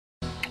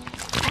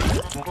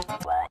What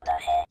the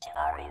heck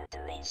are you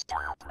doing?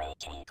 Stop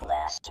making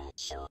plastic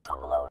super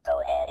logo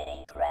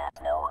editing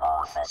crap. No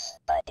office,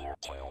 but you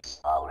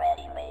kids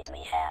already made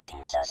me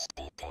happy. Just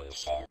be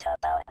patient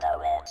about the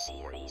web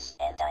series,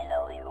 and I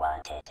know you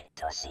wanted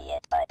to see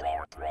it, but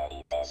we're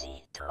pretty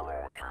busy to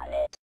work on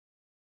it.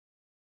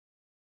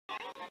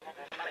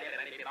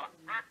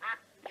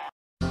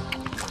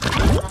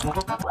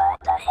 What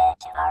the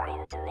heck are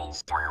you doing?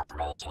 Stop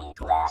making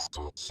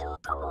plastic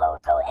super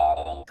logo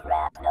editing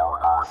crap. No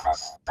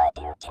office, but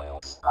you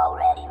kids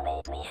already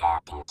made me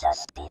happy.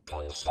 Just be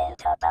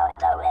patient about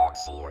the web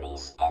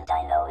series, and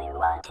I know you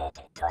wanted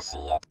to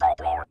see it, but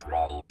we're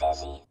pretty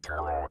busy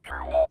to work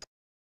on it.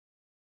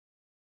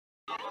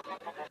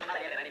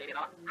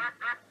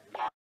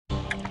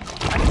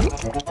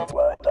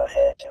 What the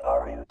heck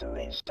are you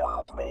doing?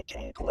 Stop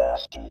making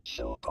plastic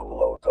super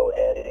logo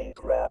editing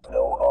crap.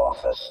 No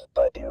office,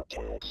 but you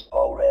kids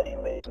already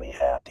made me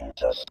happy.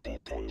 Just be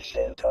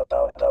patient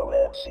about the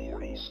web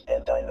series,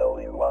 and I know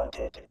you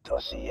wanted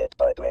to see it,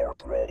 but we're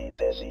pretty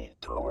busy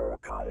to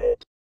work on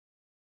it.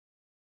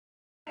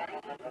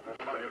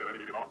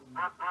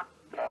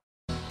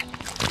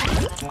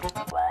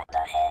 What the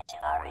heck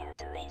are you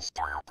doing?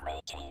 Stop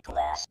making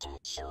plastic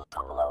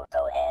super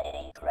logo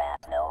editing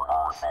crap. No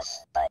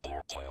office, but you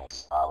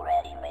kids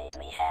already made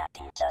me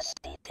happy.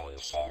 Just be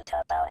patient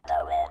about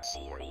the web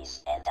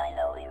series, and I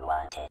know you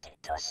wanted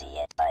to see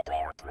it, but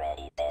we're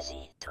pretty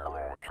busy to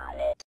work on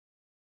it.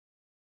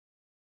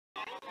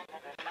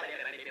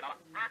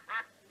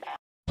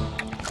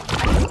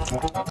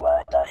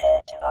 What the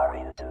heck are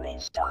you doing?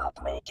 Stop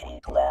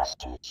making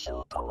plastic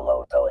super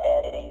logo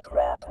editing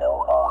crap. No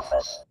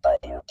office,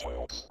 but you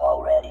kids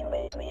already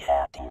made me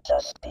happy.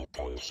 Just be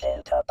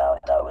patient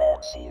about the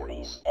web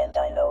series, and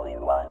I know you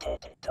wanted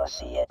to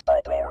see it,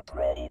 but we're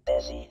pretty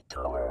busy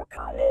to work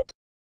on it.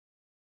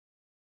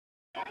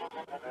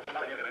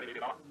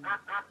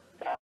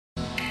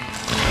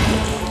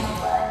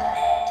 What the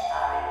heck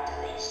are you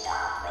doing?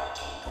 Stop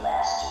making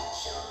plastic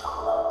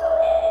super logo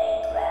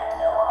editing crap.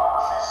 No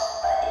office,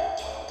 but you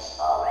kids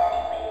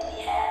already made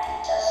me happy.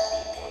 Just be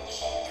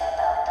patient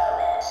about the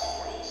web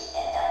series,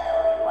 and I know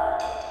you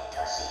wanted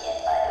to see it,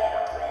 but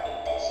we're pretty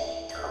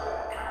busy to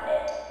work on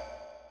it.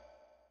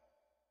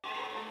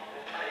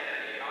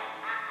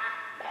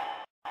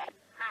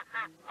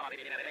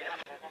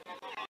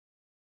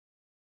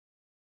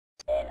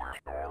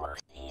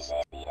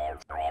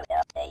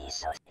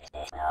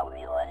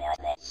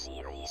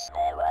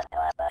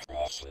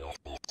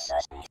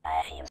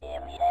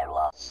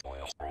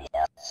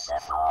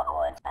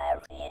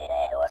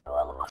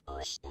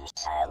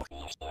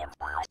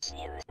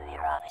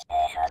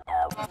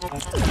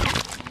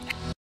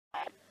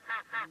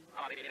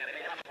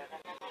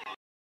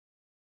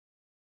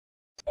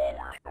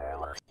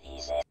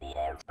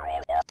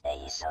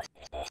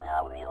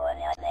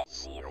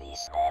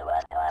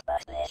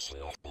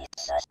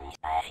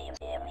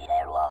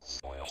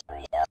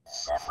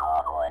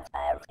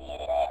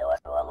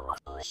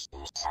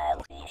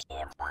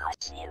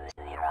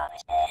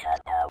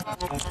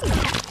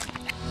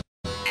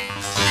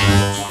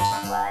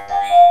 What the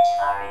heck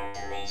are you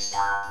doing?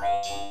 Stop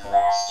making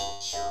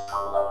plastic super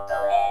logo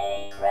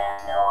editing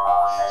crap. No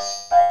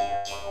office, but you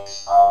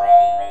kids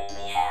already made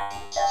me happy.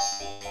 Just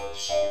be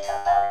patient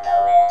about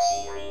the web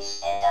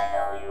series, and I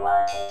know you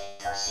wanted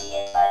to see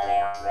it, but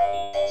we're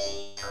pretty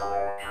busy to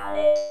work on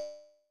it.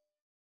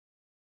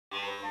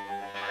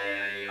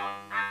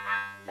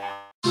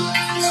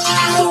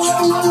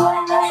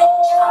 What the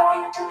heck are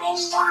you doing?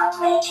 Stop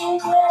making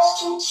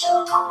plastic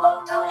super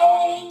logo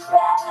editing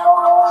crap. No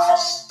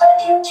office,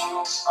 but you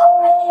kids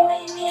already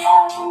made me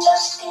happy.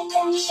 Just be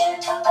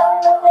patient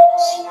about the web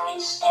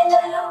series, and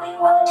I know you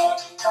wanted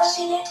to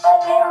see it,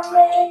 but we're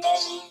pretty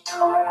busy to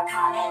work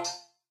on it.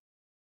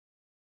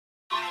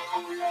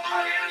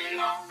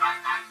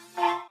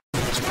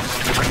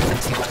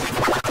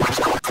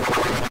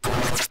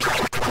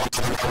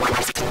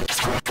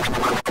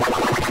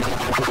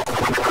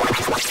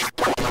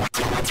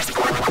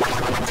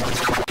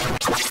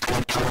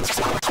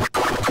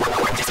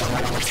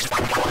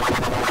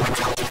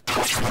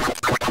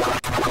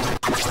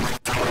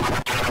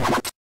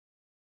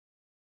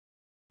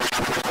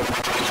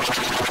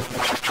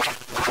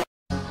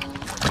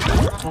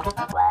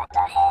 What the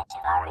heck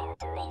are you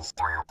doing?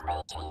 Stop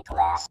making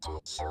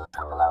plastic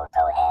super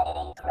logo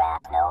editing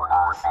crap. No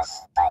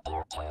office, but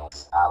you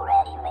kids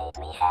already made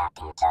me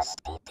happy.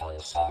 Just be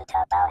patient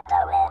about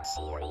the web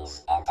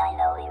series, and I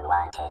know you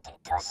wanted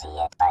to see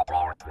it, but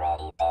we're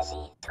pretty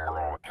busy to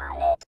work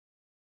on it.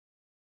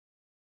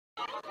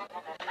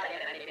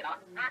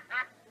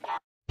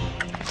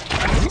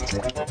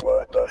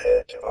 What the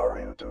heck are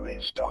you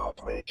doing?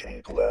 Stop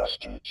making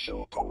plastic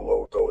super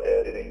logo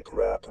editing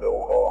crap. No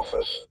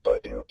office,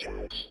 but you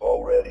kids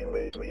already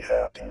made me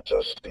happy.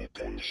 Just be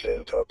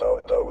patient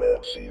about the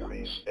web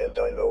series, and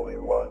I know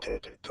you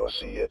wanted to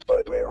see it,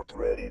 but we're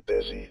pretty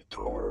busy to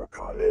work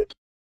on it.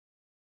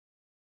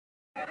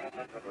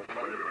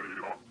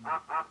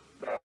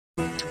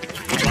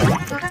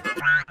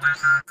 What the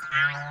heck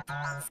are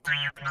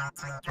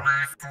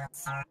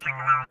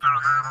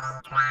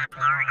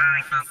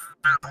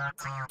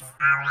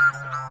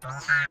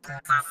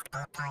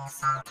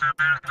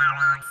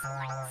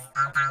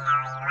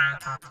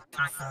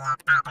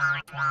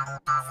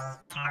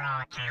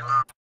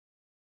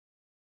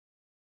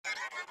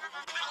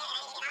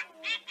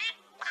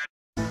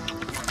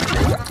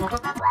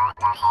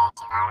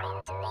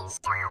you doing?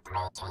 Stop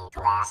making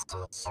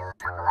plastic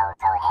super local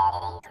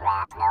editing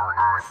crap. No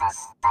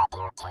office, but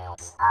your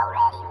kids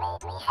already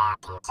made me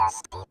happy.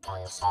 Just be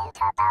patient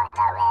about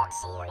the web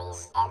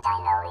series. And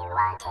I know you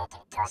wanted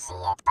to see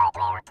it, but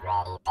we're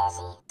pretty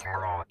busy to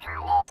work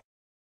on it.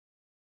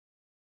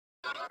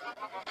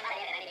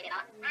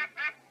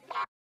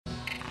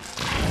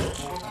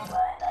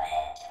 What the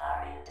heck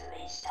are you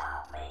doing?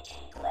 Stop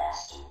making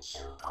plastic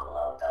super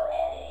local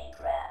editing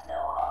crap. No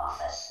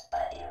office,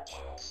 but your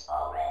kids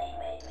already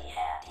made me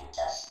happy.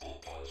 Just be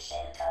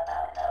patient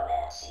about the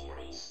web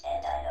series.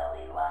 And I know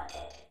you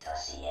wanted to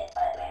see it,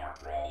 but we're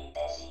pretty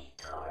busy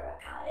to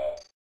work on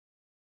it.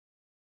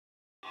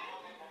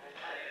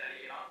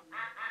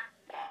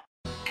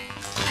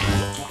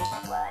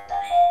 What the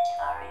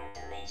heck are you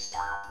doing?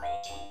 Stop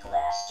making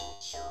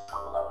plastic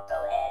super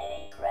local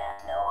editing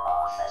crap. No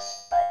office, but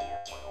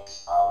your kids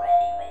already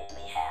made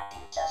me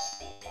happy. Just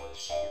be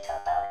patient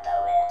about the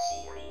web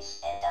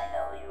series. And I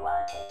know you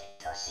wanted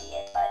to see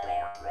it, but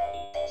we're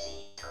pretty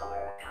busy to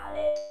work on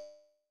it.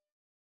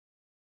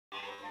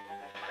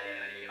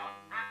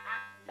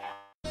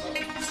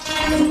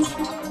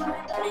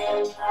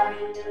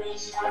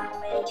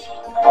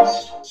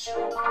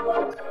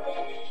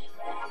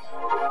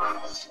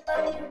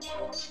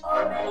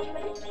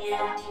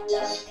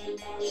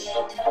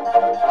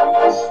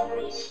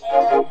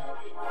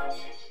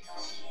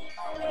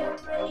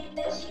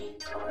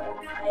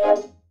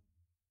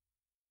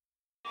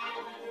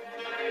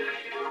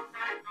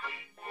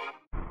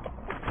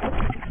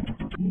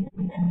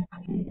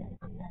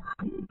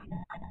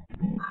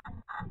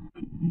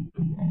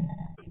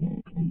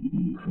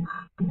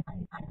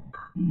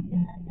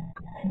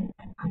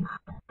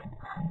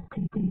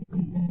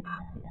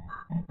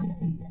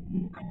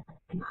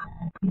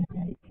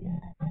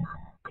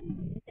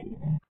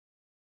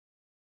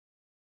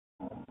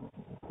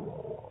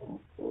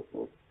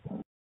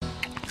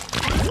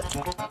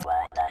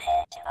 What the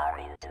heck are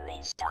you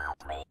doing?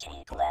 Stop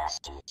making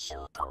plastic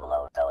super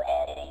local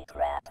editing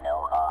crap. No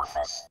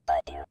office,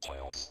 but your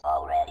kids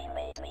already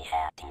made me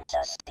happy.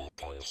 Just be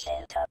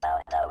patient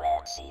about the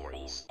web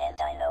series. And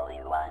I know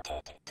you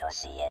wanted to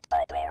see it,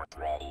 but we're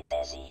pretty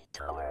busy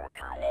to work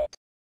on it.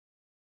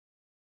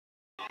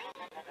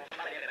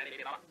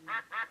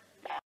 What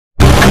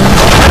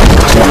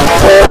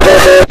the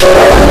heck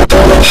are you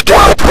doing?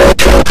 Stop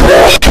making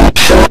plastic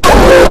super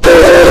local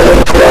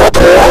editing crap.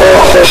 No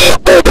office,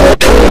 but your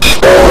kids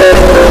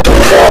already made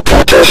me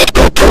happy. Just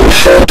be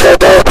patient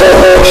about the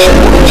web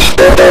series.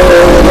 And I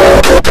know you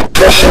wanted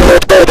to see it,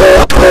 but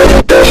we're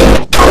pretty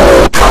busy to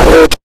work on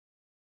it.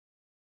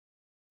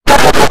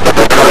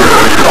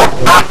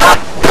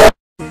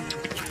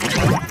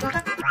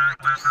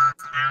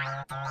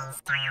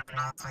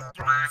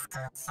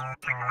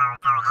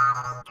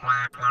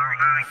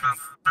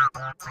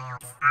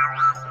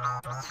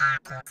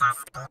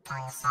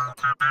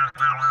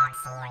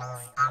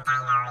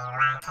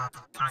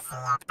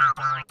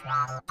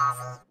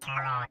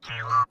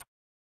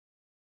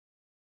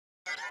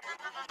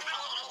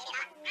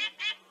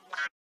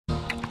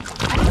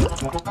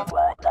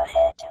 What the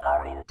heck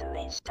are you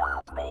doing?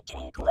 Stop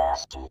making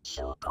plastic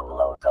super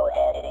local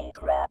editing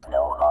crap.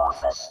 No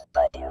office,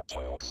 but your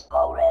kids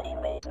already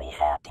made me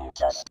happy.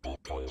 Just be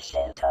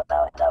patient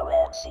about the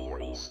web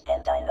series.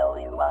 And I know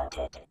you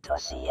wanted to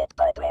see it,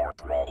 but we're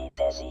pretty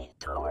busy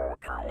to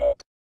work on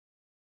it.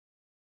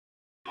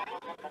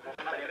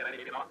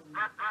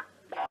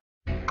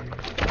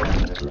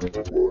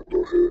 What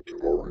the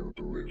heck are you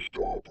doing?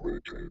 Stop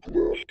making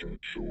plastic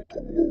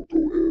super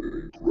local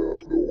editing crap.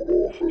 No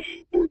office,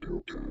 but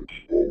your kids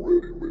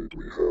already made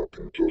me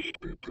happy. Just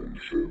be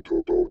patient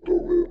about the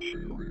web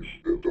series.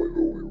 And I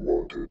know you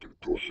wanted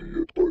to see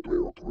it, but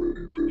we're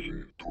pretty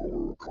busy to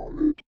work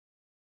on it.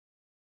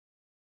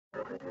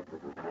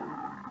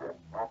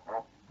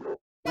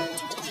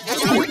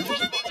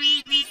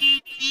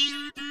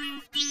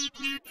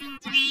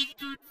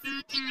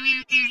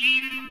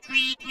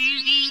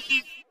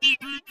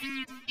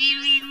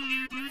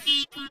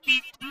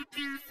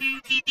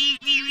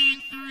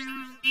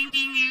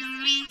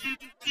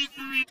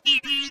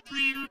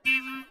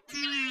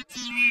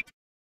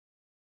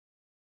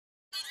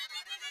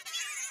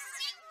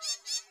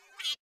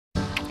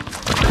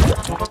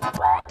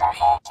 What the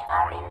heck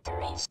are you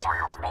doing?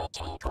 Stop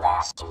making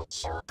plastic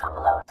super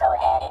local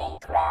editing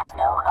crap.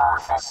 No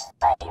office,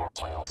 but your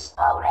kids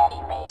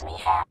already made me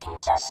happy.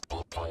 Just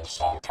be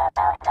patient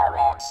about the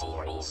web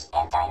series.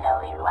 And I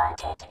know you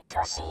wanted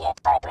to see it,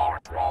 but we're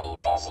pretty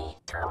busy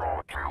to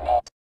work on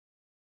it.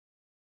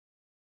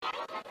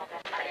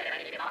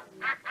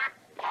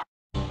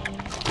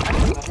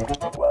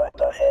 What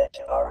the the heck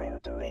are you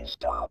doing?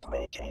 Stop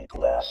making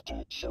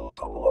plastic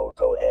super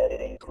logo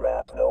editing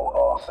crap. No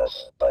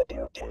office, but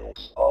you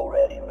kids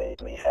already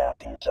made me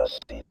happy.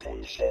 Just be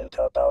patient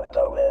about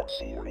the web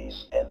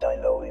series, and I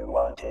know you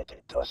wanted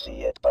to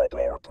see it, but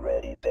we're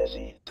pretty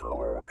busy to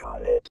work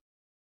on it.